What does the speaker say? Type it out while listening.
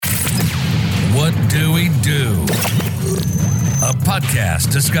Do We Do? A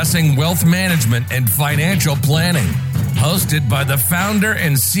podcast discussing wealth management and financial planning. Hosted by the founder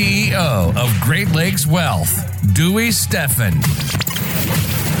and CEO of Great Lakes Wealth, Dewey Steffen.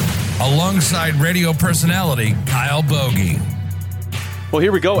 Alongside radio personality Kyle Bogey. Well,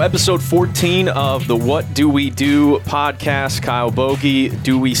 here we go. Episode 14 of the What Do We Do podcast. Kyle Bogey,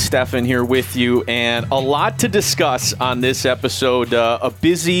 Dewey Steffen here with you, and a lot to discuss on this episode. A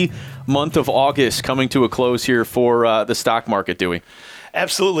busy month of August coming to a close here for the stock market, Dewey.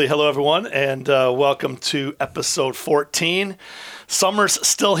 Absolutely. Hello, everyone, and welcome to episode 14. Summer's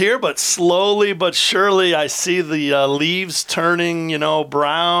still here, but slowly but surely I see the leaves turning,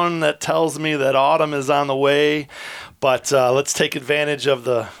 brown. That tells me that autumn is on the way. But let's take advantage of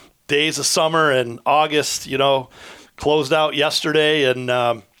the days of summer, and August, closed out yesterday, and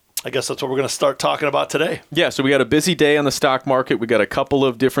I guess that's what we're going to start talking about today. Yeah, so we got a busy day on the stock market. We got a couple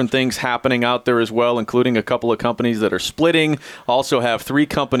of different things happening out there as well, including a couple of companies that are splitting. Also have 3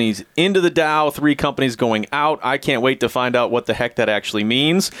 companies into the Dow, 3 companies going out. I can't wait to find out what the heck that actually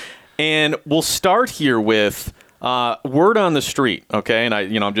means. And we'll start here with word on the street, okay?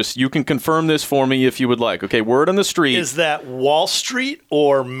 And you can confirm this for me if you would like. Okay, word on the street. Is that Wall Street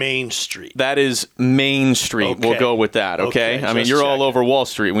or Main Street? That is Main Street. Okay. We'll go with that, okay? I mean, you're all over Wall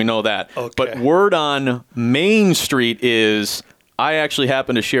Street. We know that. Okay. But word on Main Street is I actually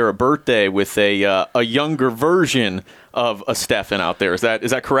happen to share a birthday with a younger version of a Steffen out there. Is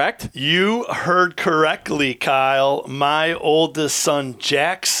that correct? You heard correctly, Kyle. My oldest son,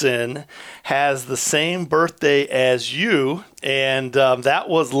 Jackson, has the same birthday as you, and that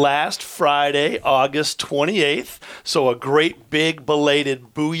was last Friday, August 28th. So a great big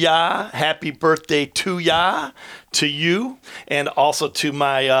belated booyah. Happy birthday to you, and also to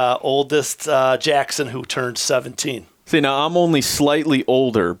my oldest Jackson, who turned 17. See, now I'm only slightly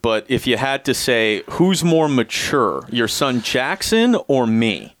older, but if you had to say who's more mature, your son Jackson or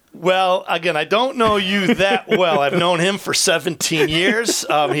me? Well, again, I don't know you that well. I've known him for 17 years.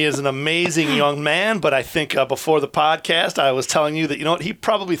 He is an amazing young man, but I think before the podcast, I was telling you that, he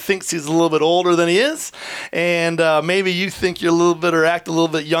probably thinks he's a little bit older than he is, and maybe you think you're a little bit or act a little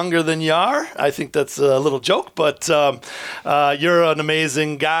bit younger than you are. I think that's a little joke, but you're an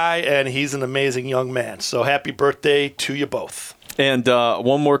amazing guy, and he's an amazing young man. So happy birthday to you both. And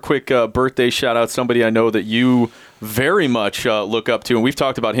one more quick birthday shout out, somebody I know that you very much look up to, and we've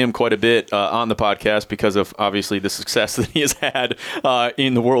talked about him quite a bit on the podcast because of obviously the success that he has had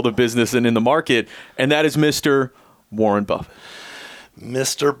in the world of business and in the market, and that is Mr. Warren Buffett.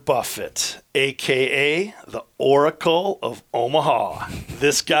 Mr. Buffett, a.k.a. the Oracle of Omaha.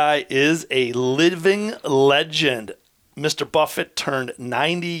 This guy is a living legend. Mr. Buffett turned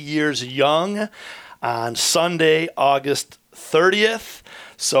 90 years young on Sunday, August 30th.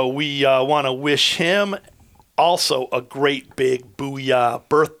 So we want to wish him also a great big booyah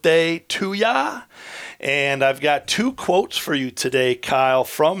birthday to ya. And I've got 2 quotes for you today, Kyle,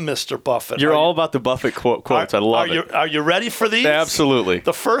 from Mr. Buffett. You're all about the Buffett quotes. I love it. Are you ready for these? Absolutely.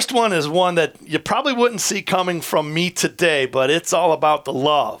 The first one is one that you probably wouldn't see coming from me today, but it's all about the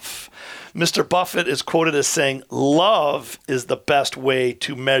love. Mr. Buffett is quoted as saying, "Love is the best way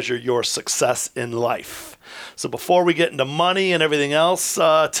to measure your success in life." So before we get into money and everything else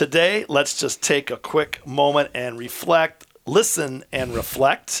today, let's just take a quick moment and listen and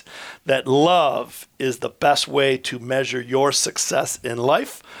reflect that love is the best way to measure your success in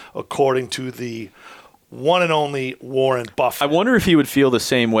life, according to the one and only Warren Buffett. I wonder if he would feel the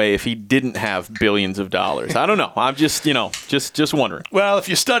same way if he didn't have billions of dollars. I don't know. I'm just wondering. Well, if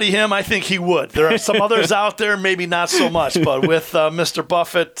you study him, I think he would. There are some others out there, maybe not so much. But with Mr.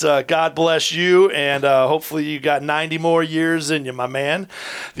 Buffett, God bless you, and hopefully you got 90 more years in you, my man.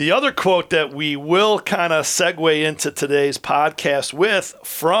 The other quote that we will kind of segue into today's podcast with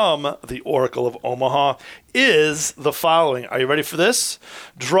from the Oracle of Omaha is the following. Are you ready for this?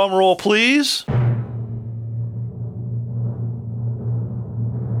 Drum roll, please.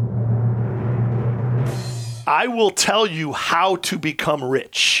 I will tell you how to become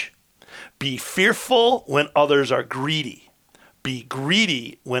rich. Be fearful when others are greedy. Be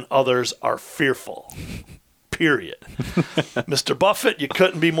greedy when others are fearful. Period. Mr. Buffett, you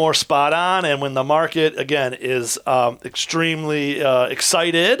couldn't be more spot on. And when the market, again, is extremely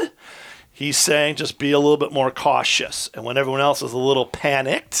excited, he's saying just be a little bit more cautious. And when everyone else is a little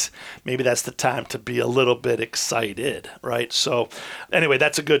panicked, maybe that's the time to be a little bit excited, right? So anyway,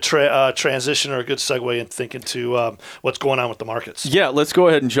 that's a good transition or a good segue in thinking to what's going on with the markets. Yeah, let's go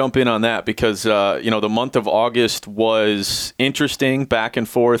ahead and jump in on that because, the month of August was interesting, back and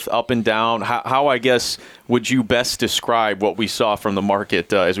forth, up and down. How I guess would you best describe what we saw from the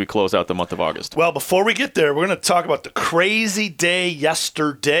market as we close out the month of August? Well, before we get there, we're going to talk about the crazy day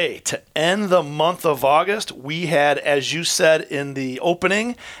yesterday. To end the month of August, we had, as you said in the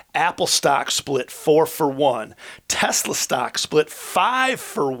opening, Apple stock split 4-for-1. Tesla stock split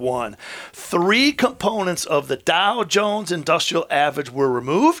 5-for-1. 3 components of the Dow Jones Industrial Average were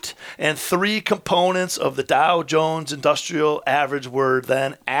removed, and 3 components of the Dow Jones Industrial Average were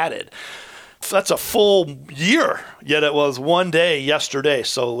then added. That's a full year, yet it was one day yesterday.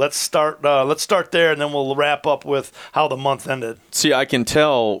 So let's start there, and then we'll wrap up with how the month ended. See, I can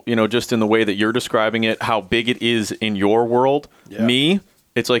tell, just in the way that you're describing it, how big it is in your world. Yeah. Me,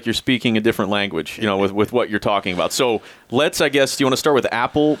 it's like you're speaking a different language, with what you're talking about. So let's, I guess, do you want to start with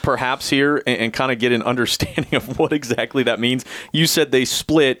Apple perhaps here and kind of get an understanding of what exactly that means? You said they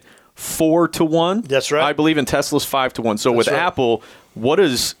split 4-to-1. That's right. I believe in Tesla's 5-to-1. So That's with right. Apple, what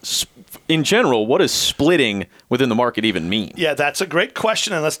does splitting within the market even mean? Yeah, that's a great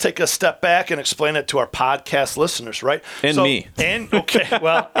question, and let's take a step back and explain it to our podcast listeners, right? And me. And you.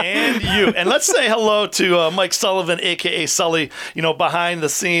 And let's say hello to Mike Sullivan, a.k.a. Sully, behind the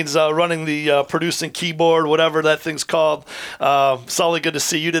scenes, running the producing keyboard, whatever that thing's called. Sully, good to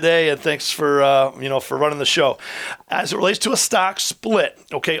see you today, and thanks for running the show. As it relates to a stock split,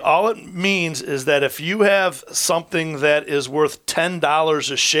 okay, all it means is that if you have something that is worth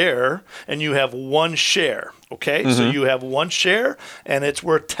 $10 a share and you have one share, okay? Mm-hmm. So you have one share and it's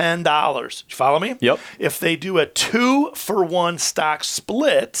worth $10. You follow me? Yep. If they do a 2-for-1 stock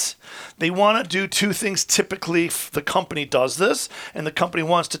split, they want to do 2 things. Typically, the company does this, and the company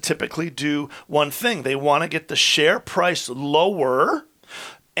wants to typically do one thing. They want to get the share price lower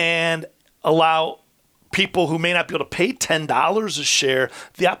and allow people who may not be able to pay $10 a share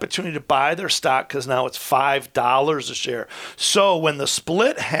the opportunity to buy their stock, because now it's $5 a share. So when the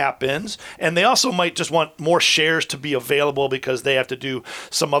split happens, and they also might just want more shares to be available because they have to do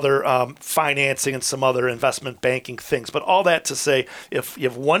some other financing and some other investment banking things. But all that to say, if you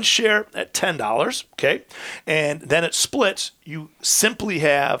have one share at $10, okay, and then it splits, you simply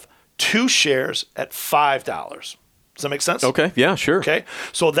have 2 shares at $5. Does that make sense? Okay. Yeah, sure. Okay.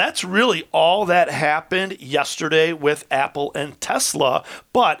 So that's really all that happened yesterday with Apple and Tesla,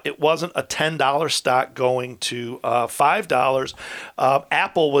 but it wasn't a $10 stock going to $5.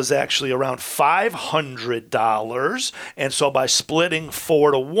 Apple was actually around $500. And so by splitting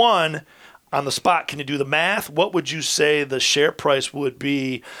 4-to-1 on the spot, can you do the math? What would you say the share price would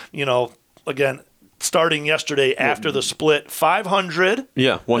be, again, starting yesterday after the split? 500.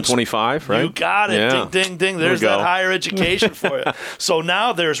 Yeah, 125, right? You got it. Yeah. Ding, ding, ding. There's that higher education for you. So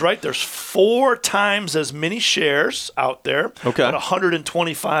now there's 4 times as many shares out there at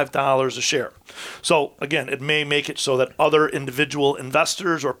 $125 a share. So again, it may make it so that other individual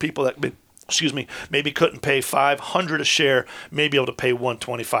investors or people that maybe couldn't pay $500 a share, may be able to pay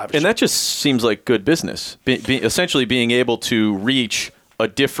 $125 a share. And that just seems like good business. Essentially being able to reach a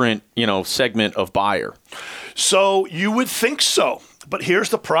different, segment of buyer. So you would think so. But here's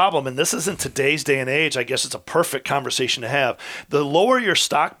the problem, and this is in today's day and age, I guess it's a perfect conversation to have. The lower your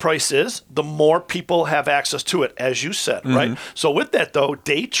stock price is, the more people have access to it, as you said, mm-hmm. right? So with that, though,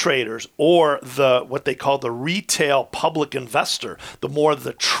 day traders or what they call the retail public investor, the more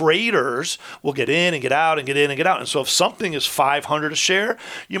the traders will get in and get out and get in and get out. And so if something is $500 a share,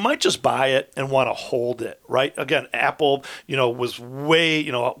 you might just buy it and want to hold it, right? Again, Apple, was way,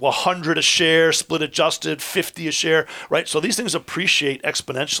 $100 a share, split adjusted, $50 a share, right? So these things appreciate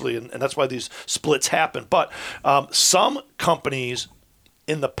exponentially, and that's why these splits happen. But some companies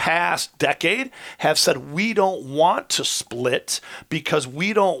in the past decade have said, we don't want to split because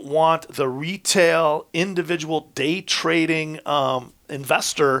we don't want the retail individual day trading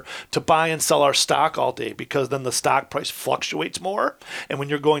investor to buy and sell our stock all day, because then the stock price fluctuates more. And when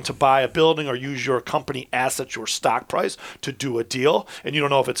you're going to buy a building or use your company assets, your stock price, to do a deal, and you don't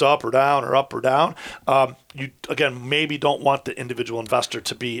know if it's up or down, you, again, maybe don't want the individual investor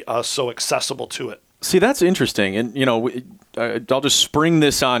to be so accessible to it. See, that's interesting. And, I'll just spring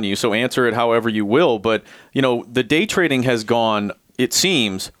this on you, so answer it however you will. But, the day trading has gone, it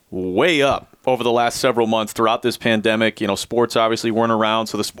seems, way up over the last several months throughout this pandemic. Sports obviously weren't around,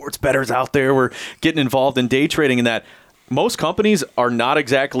 so the sports bettors out there were getting involved in day trading, and that most companies are not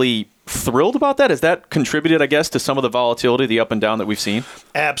exactly thrilled about that. Has that contributed, I guess, to some of the volatility, the up and down that we've seen?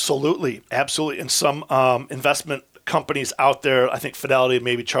 Absolutely. And some investment companies out there, I think Fidelity,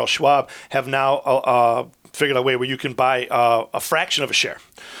 maybe Charles Schwab, have now figured out a way where you can buy a fraction of a share.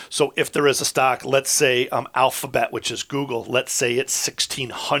 So if there is a stock, let's say Alphabet, which is Google, let's say it's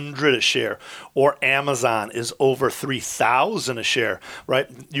 $1,600 a share, or Amazon is over $3,000 a share, right?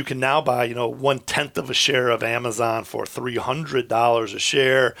 You can now buy, 1/10 of a share of Amazon for $300 a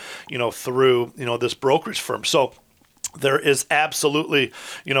share, through, this brokerage firm. So there is absolutely,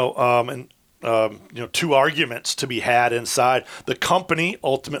 two arguments to be had inside. The company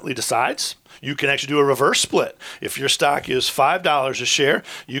ultimately decides. You can actually do a reverse split. If your stock is $5 a share,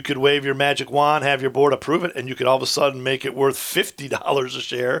 you could wave your magic wand, have your board approve it, and you could all of a sudden make it worth $50 a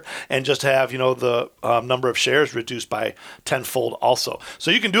share and just have, the number of shares reduced by tenfold also. So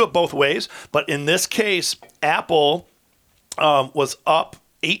you can do it both ways. But in this case, Apple was up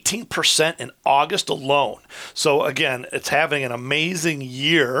 18% in August alone. So again, it's having an amazing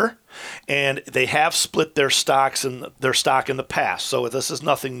year, and they have split their stock in the past. So this is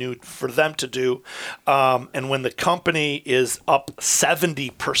nothing new for them to do. And when the company is up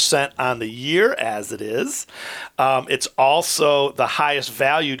 70% on the year, as it is, it's also the highest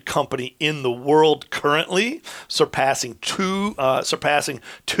valued company in the world currently, surpassing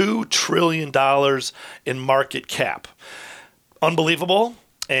 $2 trillion in market cap. Unbelievable.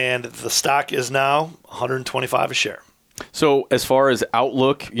 And the stock is now $125 a share. So as far as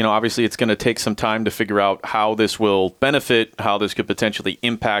outlook, obviously it's going to take some time to figure out how this will benefit, how this could potentially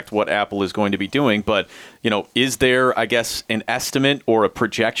impact what Apple is going to be doing. But, is there, I guess, an estimate or a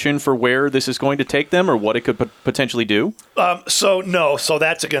projection for where this is going to take them or what it could potentially do? So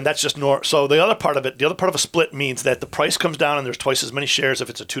that's just So the other part of a split means that the price comes down and there's twice as many shares if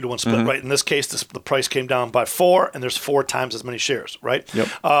it's a 2-to-1 split, mm-hmm. right? In this case, the price came down by 4 and there's 4 times as many shares, right? Yep.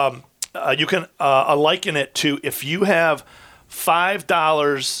 You can liken it to if you have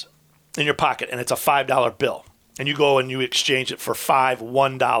 $5 in your pocket and it's a $5 bill, and you go and you exchange it for 5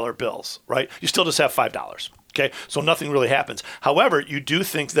 $1 bills, right? You still just have $5. Okay, so nothing really happens. However, you do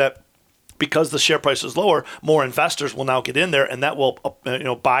think that because the share price is lower, more investors will now get in there, and that will,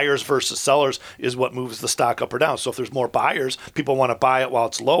 buyers versus sellers is what moves the stock up or down. So if there's more buyers, people want to buy it while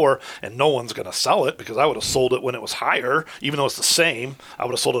it's lower, and no one's going to sell it because I would have sold it when it was higher, even though it's the same. I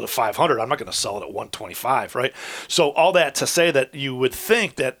would have sold it at 500. I'm not going to sell it at 125, right? So all that to say that you would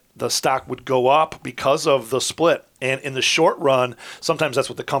think that the stock would go up because of the split. And in the short run, sometimes that's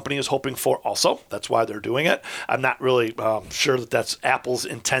what the company is hoping for also. That's why they're doing it. I'm not really sure that that's Apple's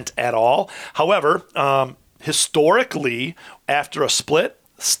intent at all. However, historically, after a split,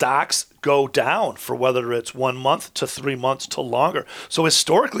 stocks go down for whether it's 1 month to 3 months to longer. So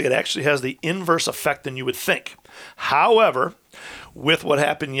historically, it actually has the inverse effect than you would think. However, with what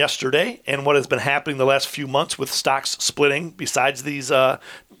happened yesterday and what has been happening the last few months with stocks splitting, besides these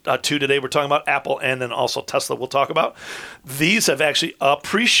two today we're talking about, Apple and then also Tesla we'll talk about, these have actually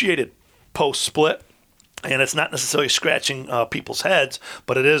appreciated post-split. And it's not necessarily scratching people's heads,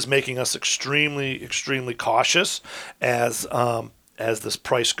 but it is making us extremely, extremely cautious as this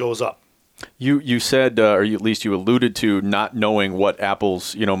price goes up. You said, or at least you alluded to, not knowing what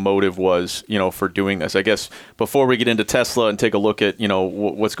Apple's motive was for doing this. I guess before we get into Tesla and take a look at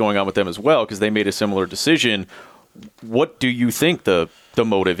what's going on with them as well, because they made a similar decision. What do you think the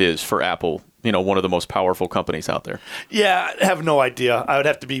motive is for Apple? One of the most powerful companies out there. Yeah, I have no idea. I would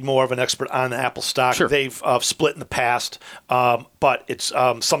have to be more of an expert on the Apple stock. Sure. They've split in the past, but it's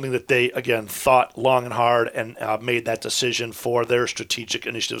something that they, again, thought long and hard and made that decision for their strategic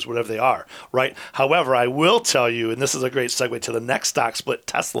initiatives, whatever they are, right? However, I will tell you, and this is a great segue to the next stock split,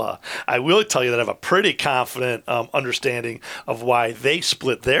 Tesla, I will tell you that I have a pretty confident understanding of why they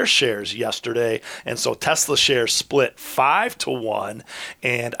split their shares yesterday. And so Tesla shares split 5-to-1,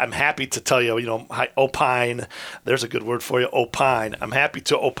 and I'm happy to tell you, opine, there's a good word for you, opine. I'm happy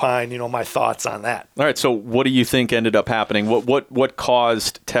to opine, my thoughts on that. All right, so what do you think ended up happening? What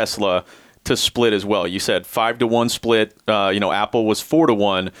caused Tesla to split as well? You said 5-to-1 split. Apple was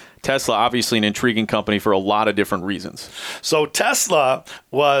 4-to-1. Tesla, obviously an intriguing company for a lot of different reasons. So Tesla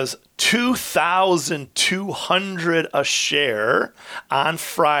was $2,200 a share on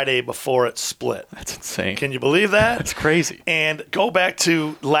Friday before it split. That's insane. Can you believe that? That's crazy. And go back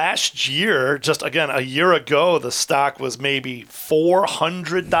to last year, just again, a year ago, the stock was maybe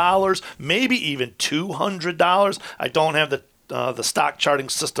 $400, maybe even $200. I don't have the stock charting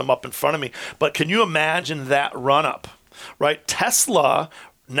system up in front of me, but can you imagine that run up, right? Tesla,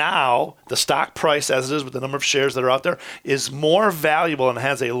 now, the stock price, as it is with the number of shares that are out there, is more valuable and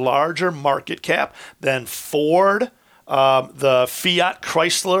has a larger market cap than Ford, the Fiat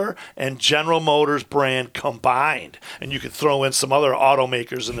Chrysler, and General Motors brand combined. And you could throw in some other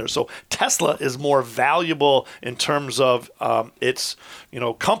automakers in there. So Tesla is more valuable in terms of its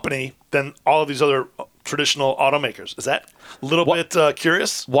company than all of these other traditional automakers. Is that a little bit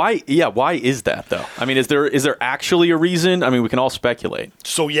curious? Why? Yeah. Why is that though? I mean, is there actually a reason? I mean, we can all speculate.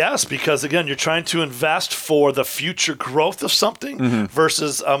 So yes, because again, you're trying to invest for the future growth of something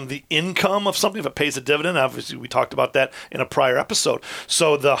versus the income of something if it pays a dividend. Obviously, we talked about that in a prior episode.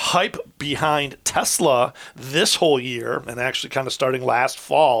 So the hype behind Tesla this whole year, and actually kind of starting last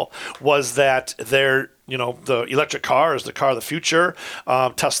fall, was that they're the electric car is the car of the future.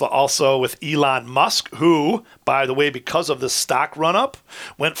 Tesla also with Elon Musk, who, by the way, because of the stock run-up,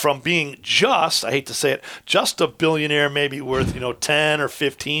 went from being just, I hate to say it, just a billionaire, maybe worth, 10 or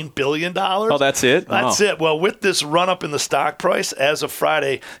 $15 billion. Oh, that's it? That's it. Well, with this run-up in the stock price, as of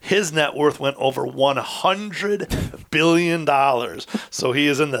Friday, his net worth went over $100 billion. So he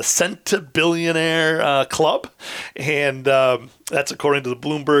is in the centibillionaire club, and that's according to the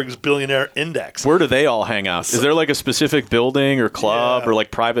Bloomberg's Billionaire Index. Where do they all hang out? Is there like a specific building or club or like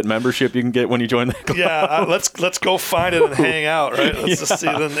private membership you can get when you join the club? Yeah, let's go find it and hang out, right? Let's just see.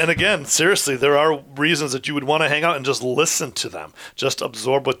 And again, seriously, there are reasons that you would want to hang out and just listen to them, just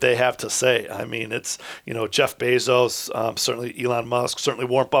absorb what they have to say. I mean, it's Jeff Bezos, certainly Elon Musk, certainly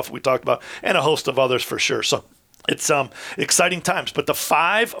Warren Buffett we talked about, and a host of others for sure. So it's exciting times, but the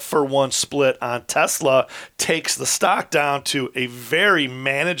 5-for-1 split on Tesla takes the stock down to a very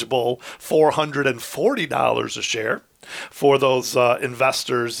manageable $440 a share for those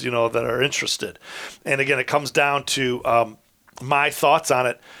investors, that are interested. And again, it comes down to my thoughts on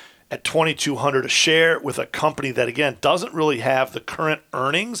it. At $2,200 a share with a company that, again, doesn't really have the current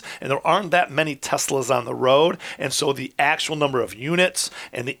earnings, and there aren't that many Teslas on the road. And so the actual number of units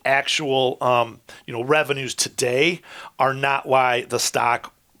and the actual, revenues today are not why the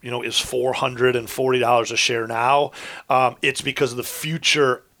stock, is $440 a share now. It's because of the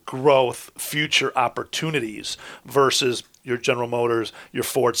future growth, future opportunities versus your General Motors, your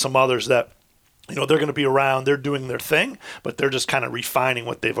Ford, some others that they're going to be around, they're doing their thing, but they're just kind of refining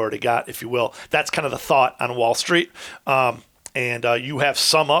what they've already got, if you will. That's kind of the thought on Wall Street. And you have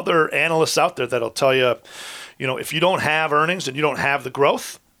some other analysts out there that'll tell you, if you don't have earnings and you don't have the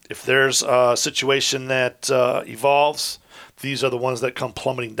growth, if there's a situation that evolves, these are the ones that come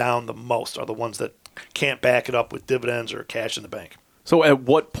plummeting down the most, are the ones that can't back it up with dividends or cash in the bank. So at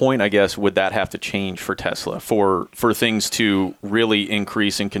what point, I guess, would that have to change for Tesla for things to really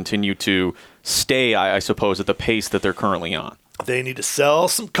increase and continue to stay, I suppose, at the pace that they're currently on? They need to sell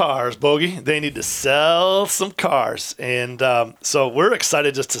some cars, Bogey. They need to sell some cars. And so we're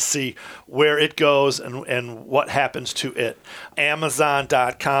excited just to see where it goes and what happens to it.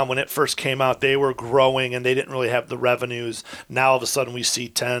 Amazon.com, when it first came out, they were growing and they didn't really have the revenues. Now all of a sudden we see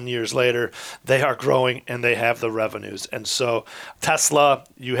 10 years later, they are growing and they have the revenues. And so Tesla,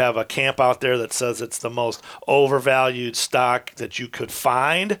 you have a camp out there that says it's the most overvalued stock that you could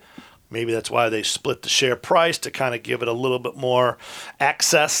find. Maybe that's why they split the share price to kind of give it a little bit more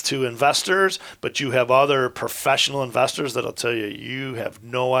access to investors. But you have other professional investors that'll tell you, you have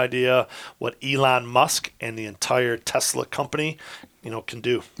no idea what Elon Musk and the entire Tesla company, can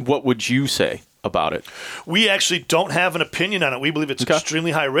do. What would you say about it? We actually don't have an opinion on it. We believe it's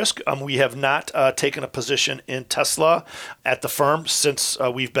extremely high risk. We have not taken a position in Tesla at the firm since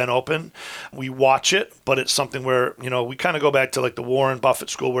we've been open. We watch it, but it's something where, we kind of go back to like the Warren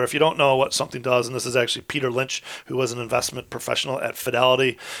Buffett school, where if you don't know what something does, and this is actually Peter Lynch, who was an investment professional at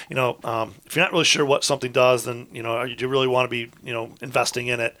Fidelity, if you're not really sure what something does, then, you really want to be, investing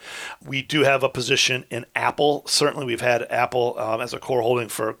in it. We do have a position in Apple. Certainly we've had Apple as a core holding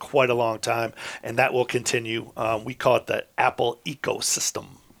for quite a long time, and that will continue. We call it the Apple ecosystem.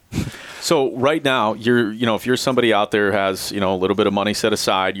 So right now, if you're somebody out there who has, a little bit of money set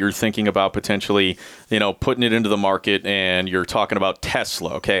aside, you're thinking about potentially, putting it into the market, and you're talking about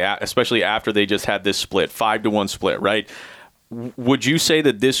Tesla, okay? Especially after they just had this split, 5-1 split, right? Would you say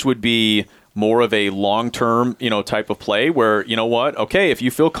that this would be more of a long-term, type of play where, okay, if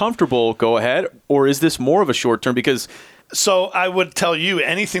you feel comfortable, go ahead, or is this more of a short-term? Because So I would tell you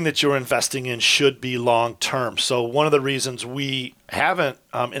anything that you're investing in should be long-term. So one of the reasons we haven't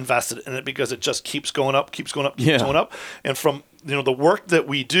invested in it because it just keeps going up, keeps going up. And from the work that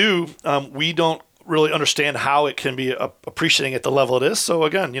we do, we don't really understand how it can be appreciating at the level it is. So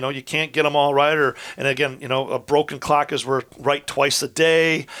again, you can't get them all right. And again, a broken clock is we're right twice a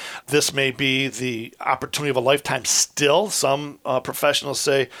day. This may be the opportunity of a lifetime still. Some professionals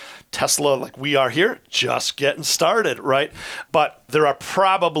say Tesla, like we are here, just getting started, right? But there are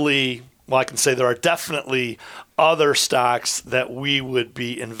I can say there are definitely other stocks that we would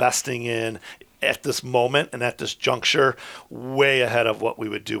be investing in at this moment and at this juncture, way ahead of what we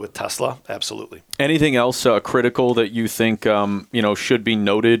would do with Tesla. Absolutely. Anything else critical that you think should be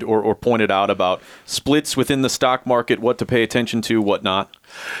noted or pointed out about splits within the stock market, what to pay attention to, what not?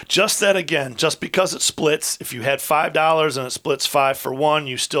 Just that, again, just because it splits, if you had $5 and it splits 5 for 1,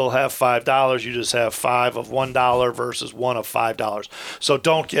 you still have $5. You just have 5 of $1 versus 1 of $5. So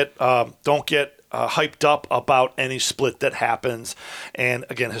don't get hyped up about any split that happens. And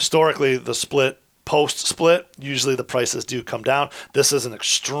again, historically, the split, post-split, usually the prices do come down. This is an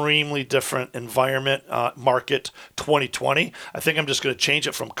extremely different environment, market 2020. I think I'm just going to change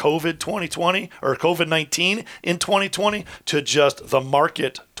it from COVID 2020 or COVID-19 in 2020 to just the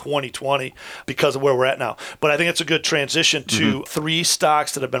market 2020 because of where we're at now. But I think it's a good transition to 3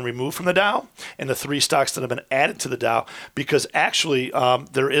 stocks that have been removed from the Dow and the 3 stocks that have been added to the Dow, because actually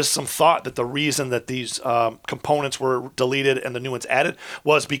there is some thought that the reason that these components were deleted and the new ones added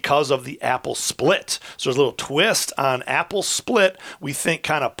was because of the Apple split. So there's a little twist on Apple split, we think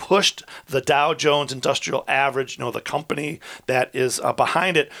kind of pushed the Dow Jones Industrial Average, the company that is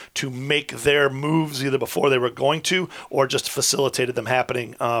behind it, to make their moves either before they were going to or just facilitated them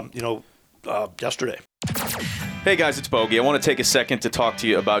happening yesterday. Hey guys, it's Bogey. I want to take a second to talk to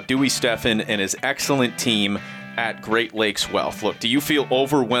you about Dewey Steffen and his excellent team at Great Lakes Wealth. Look, do you feel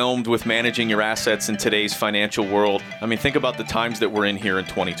overwhelmed with managing your assets in today's financial world? I mean, think about the times that we're in here in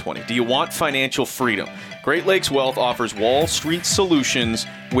 2020. Do you want financial freedom? Great Lakes Wealth offers Wall Street solutions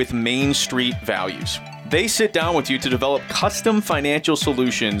with Main Street values. They sit down with you to develop custom financial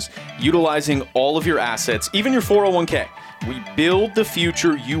solutions utilizing all of your assets, even your 401k. We build the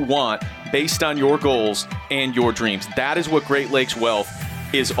future you want based on your goals and your dreams. That is what Great Lakes Wealth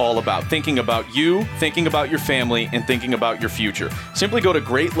is all about. Thinking about you, thinking about your family, and thinking about your future. Simply go to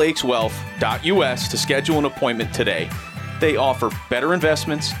greatlakeswealth.us to schedule an appointment today. They offer better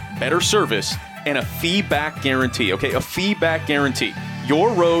investments, better service, and a fee-back guarantee. Okay, a fee-back guarantee.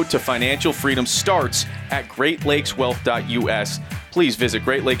 Your road to financial freedom starts at greatlakeswealth.us. Please visit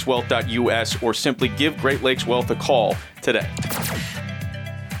greatlakeswealth.us or simply give Great Lakes Wealth a call today.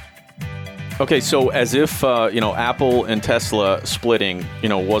 Okay, so as if Apple and Tesla splitting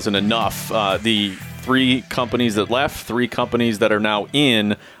wasn't enough, the 3 companies that left, 3 companies that are now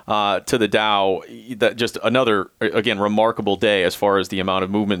in to the Dow, that just another, again, remarkable day as far as the amount of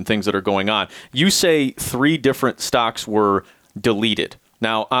movement and things that are going on. You say 3 different stocks were deleted.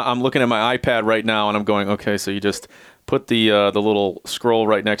 Now, I'm looking at my iPad right now and I'm going, okay, so you just put the little scroll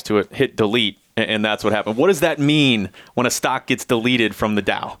right next to it, hit delete, and that's what happened. What does that mean when a stock gets deleted from the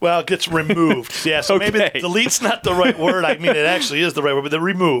Dow? Well, it gets removed. Yeah, so okay. Maybe delete's not the right word. I mean, it actually is the right word, but they're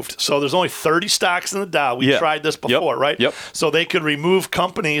removed. So there's only 30 stocks in the Dow. We tried this before, right? Yep. So they could remove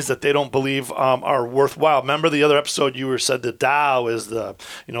companies that they don't believe are worthwhile. Remember the other episode you said the Dow is the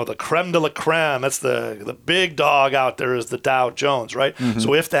creme de la creme. That's the big dog out there is the Dow Jones, right? Mm-hmm.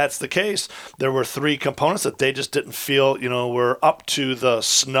 So if that's the case, there were 3 components that they just didn't feel, were up to the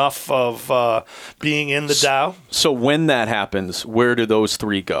snuff of being in the Dow. So when that happens, where do those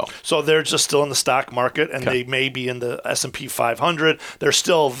 3 go? So they're just still in the stock market, and they may be in the S&P 500. They're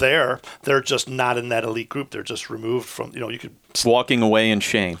still there. They're just not in that elite group. They're just removed from, you could... Walking away in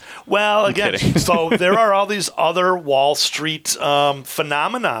shame. Well, again, so there are all these other Wall Street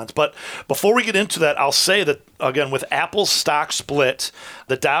phenomenons. But before we get into that, I'll say that, again, with Apple's stock split,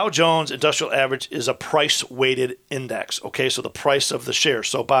 the Dow Jones Industrial Average is a price-weighted index, okay? So the price of the shares.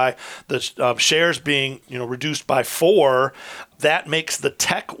 So by the shares being, reduced by 4, that makes the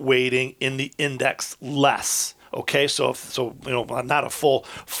tech weighting in the index less. Okay, so not a full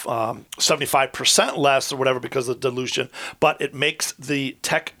 75% less or whatever because of dilution, but it makes the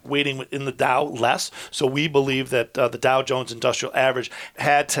tech weighting in the Dow less. So we believe that the Dow Jones Industrial Average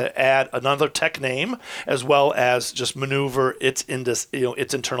had to add another tech name as well as just maneuver its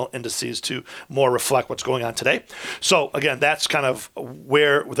its internal indices to more reflect what's going on today. So again, that's kind of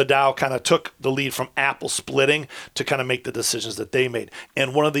where the Dow kind of took the lead from Apple splitting to kind of make the decisions that they made.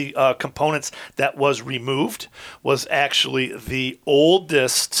 And one of the components that was removed was actually the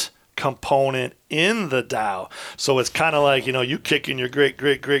oldest component in the Dow. So it's kind of like, you kicking your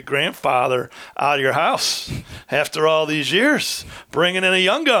great-great-great-grandfather out of your house after all these years, bringing in a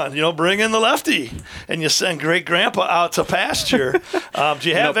young gun, bring in the lefty, and you send great-grandpa out to pasture. Do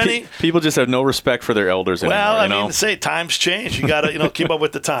you have any... People just have no respect for their elders anymore. Well, I mean, say times change. You got to, keep up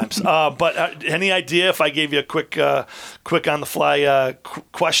with the times. But any idea, if I gave you a quick on-the-fly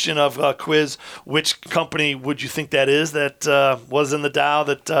question of quiz, which company would you think that is that was in the Dow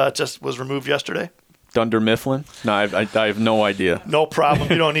that just was removed yesterday? Dunder Mifflin? No, I have no idea. No problem.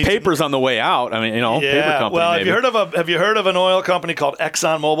 You don't need Paper's on the way out. I mean, paper company. Well, maybe. have you heard of an oil company called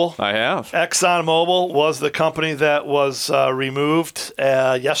ExxonMobil? I have. ExxonMobil was the company that was removed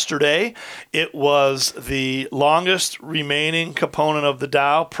yesterday. It was the longest remaining component of the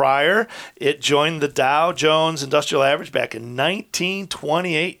Dow prior. It joined the Dow Jones Industrial Average back in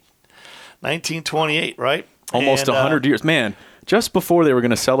 1928. 1928, right? Almost 100 years. Man, just before they were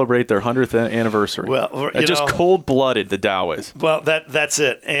going to celebrate their 100th anniversary. Well, just cold-blooded, the Dow is. Well, that's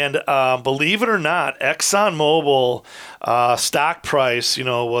it. And believe it or not, ExxonMobil stock price,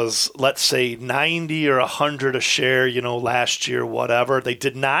 was, let's say, 90 or 100 a share, last year, whatever. They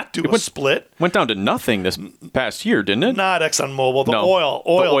did not do a split. Went down to nothing this past year, didn't it? Not ExxonMobil, the No,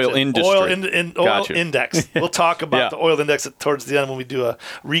 oil industry. Oil Gotcha. index. We'll talk about the oil index towards the end when we do a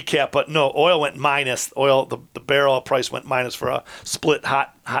recap. But no, oil went minus. The barrel price went minus for a split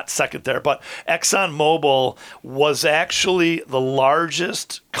hot second there. But ExxonMobil was actually the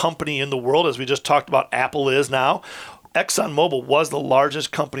largest company in the world, as we just talked about. Apple is now. ExxonMobil was the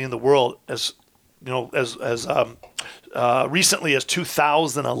largest company in the world as recently as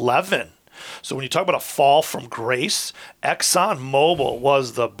 2011. So when you talk about a fall from grace, ExxonMobil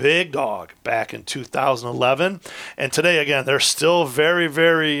was the big dog back in 2011. And today, again, they're still very,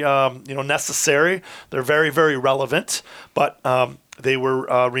 very necessary. They're very, very relevant, but they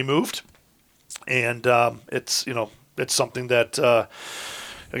were removed. And it's something that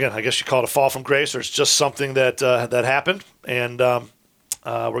again, I guess you call it a fall from grace, or it's just something that happened, and we're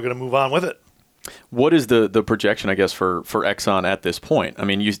going to move on with it. What is the projection, I guess, for Exxon at this point? I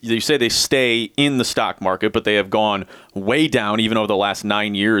mean, you say they stay in the stock market, but they have gone way down even over the last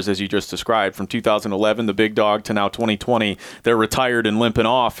 9 years, as you just described, from 2011, the big dog, to now 2020. They're retired and limping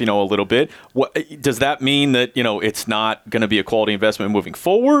off, a little bit. What does that mean that, it's not going to be a quality investment moving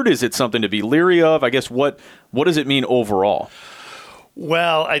forward? Is it something to be leery of? I guess what does it mean overall?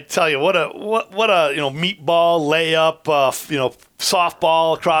 Well, I tell you, what a meatball layup,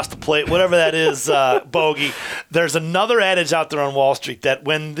 softball across the plate, whatever that is, bogey. There's another adage out there on Wall Street that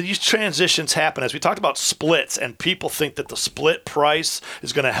when these transitions happen, as we talked about splits, and people think that the split price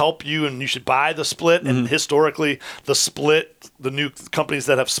is going to help you and you should buy the split, and historically the new companies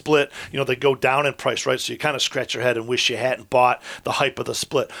that have split, they go down in price, right? So you kind of scratch your head and wish you hadn't bought the hype of the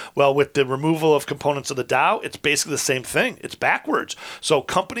split. Well, with the removal of components of the Dow, it's basically the same thing. It's backwards. So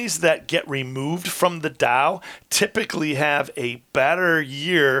companies that get removed from the Dow typically have a better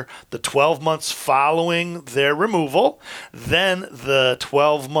year the 12 months following their removal than the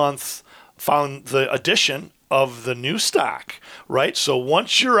 12 months following the addition of the new stock, right? So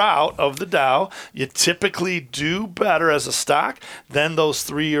once you're out of the Dow, you typically do better as a stock than those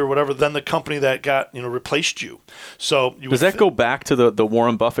three or whatever, than the company that got, replaced you. So does that go back to the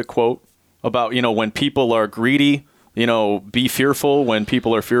Warren Buffett quote about, when people are greedy, be fearful. When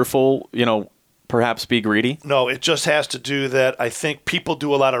people are fearful, perhaps be greedy? No, it just has to do that. I think people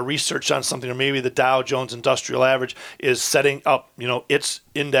do a lot of research on something, or maybe the Dow Jones Industrial Average is setting up, its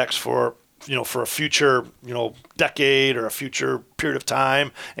index for a future, decade or a future period of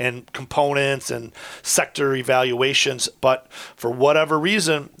time, and components and sector evaluations. But for whatever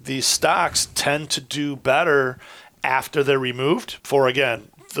reason, these stocks tend to do better after they're removed for, again,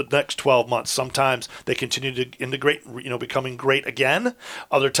 the next 12 months. Sometimes they continue to integrate, becoming great again.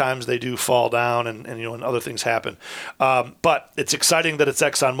 Other times they do fall down and other things happen. But it's exciting that it's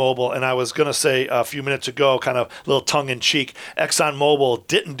ExxonMobil. And I was going to say a few minutes ago, kind of a little tongue in cheek, ExxonMobil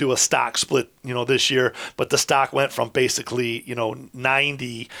didn't do a stock split, this year, but the stock went from basically,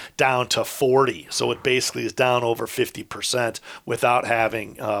 90 down to 40. So it basically is down over 50% without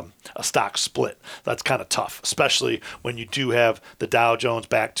having a stock split. That's kind of tough, especially when you do have the Dow Jones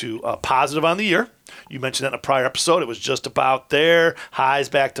back to positive on the year. You mentioned that in a prior episode. It was just about there, highs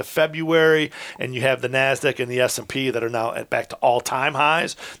back to February, and you have the NASDAQ and the S&P that are now back to all-time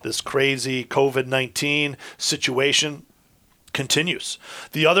highs. This crazy COVID-19 situation continues.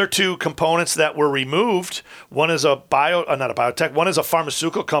 The other two components that were removed, one is not a biotech, one is a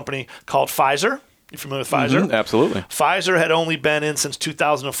pharmaceutical company called Pfizer. You familiar with Pfizer? Mm-hmm, absolutely. Pfizer had only been in since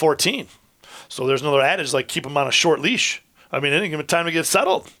 2014. So there's another adage, like keep them on a short leash. I mean, any given time to get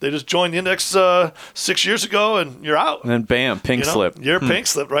settled. They just joined the index 6 years ago, and you're out. And then bam, pink slip. You're pink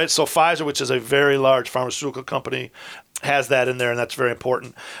slip, right? So Pfizer, which is a very large pharmaceutical company, has that in there, and that's very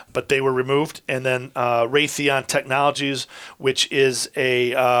important. But they were removed. And then Raytheon Technologies, which is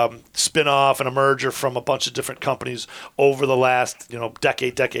a spin-off and a merger from a bunch of different companies over the last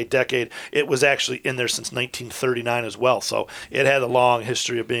decade. It was actually in there since 1939 as well. So it had a long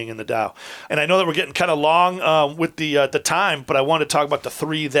history of being in the Dow. And I know that we're getting kind of long with the time, but I want to talk about the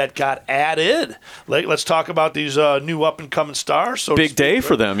three that got added. Let's talk about these new up-and-coming stars. So big day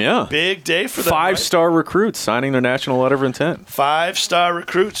for them, yeah. Big day for them. 5-star recruits signing their national letter of intent. 5-star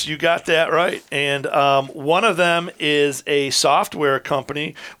recruits, you got that right. And one of them is a software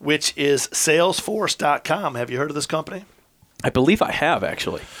company, which is Salesforce.com. Have you heard of this company? I believe I have,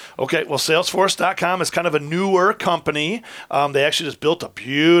 actually. Okay, well, Salesforce.com is kind of a newer company. They actually just built a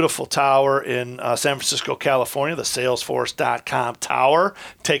beautiful tower in San Francisco, California, the Salesforce.com tower.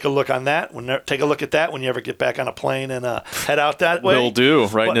 Take a look on that. Take a look at that when you ever get back on a plane and head out that way. Will do.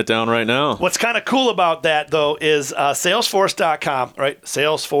 Writing it down right now. What's kind of cool about that, though, is Salesforce.com, right?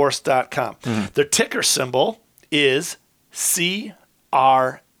 Salesforce.com. Mm-hmm. Their ticker symbol is CRM.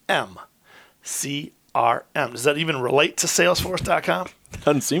 CRM. Does that even relate to Salesforce.com?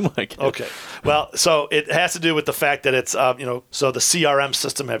 Doesn't seem like it. Okay. Well, so it has to do with the fact that it's, so the CRM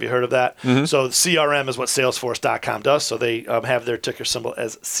system, have you heard of that? Mm-hmm. So CRM is what Salesforce.com does. So they have their ticker symbol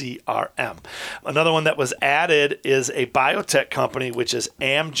as CRM. Another one that was added is a biotech company, which is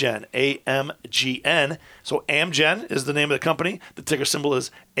Amgen, AMGN. So Amgen is the name of the company. The ticker symbol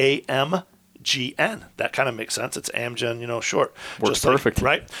is AMGN. That kind of makes sense. It's Amgen, short. Works just perfect,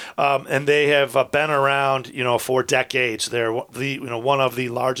 right? And they have been around, for decades. They're one of the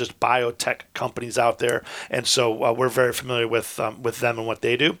largest biotech companies out there, and so we're very familiar with them and what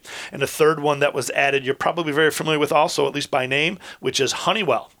they do. And the third one that was added, you're probably very familiar with also, at least by name, which is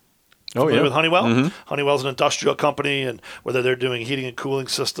Honeywell. Familiar with Honeywell? Mm-hmm. Honeywell's an industrial company, and whether they're doing heating and cooling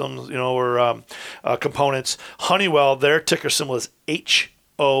systems, or components. Honeywell, their ticker symbol is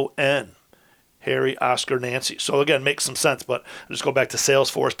HON. Harry, Oscar, Nancy. So again, makes some sense, but I'll just go back to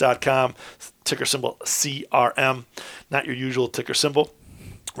Salesforce.com, ticker symbol CRM, not your usual ticker symbol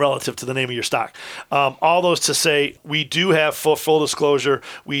relative to the name of your stock. All those to say, we do have full disclosure.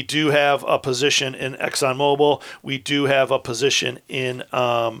 We do have a position in ExxonMobil. We do have a position in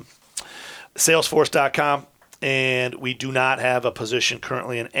Salesforce.com, and we do not have a position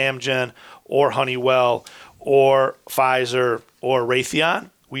currently in Amgen or Honeywell or Pfizer or Raytheon.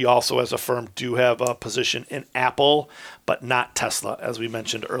 We also, as a firm, do have a position in Apple, but not Tesla, as we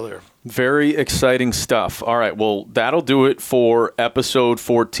mentioned earlier. Very exciting stuff. All right, well, that'll do it for episode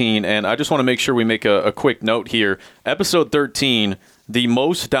 14. And I just want to make sure we make a quick note here. Episode 13, the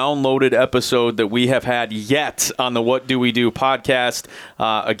most downloaded episode that we have had yet on the What Do We Do podcast.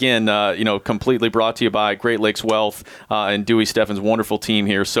 Again, completely brought to you by Great Lakes Wealth and Dewey Steffen's wonderful team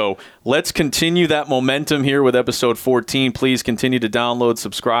here. So let's continue that momentum here with episode 14. Please continue to download,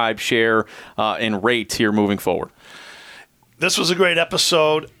 subscribe, share, and rate here moving forward. This was a great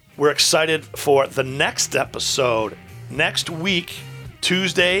episode. We're excited for the next episode. Next week,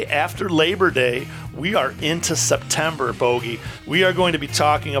 Tuesday after Labor Day, we are into September, Bogey. We are going to be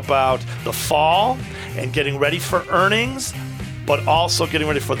talking about the fall and getting ready for earnings, but also getting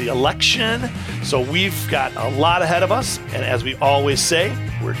ready for the election. So we've got a lot ahead of us, and as we always say,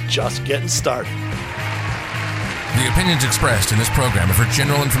 we're just getting started. The opinions expressed in this program are for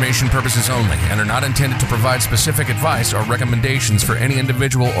general information purposes only and are not intended to provide specific advice or recommendations for any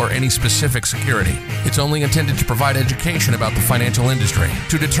individual or any specific security. It's only intended to provide education about the financial industry.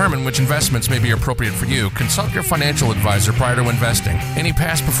 To determine which investments may be appropriate for you, consult your financial advisor prior to investing. Any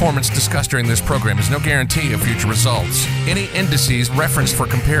past performance discussed during this program is no guarantee of future results. Any indices referenced for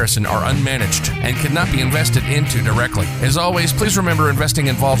comparison are unmanaged and cannot be invested into directly. As always, please remember investing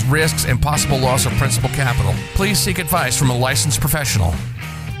involves risks and possible loss of principal capital. Please seek advice from a licensed professional.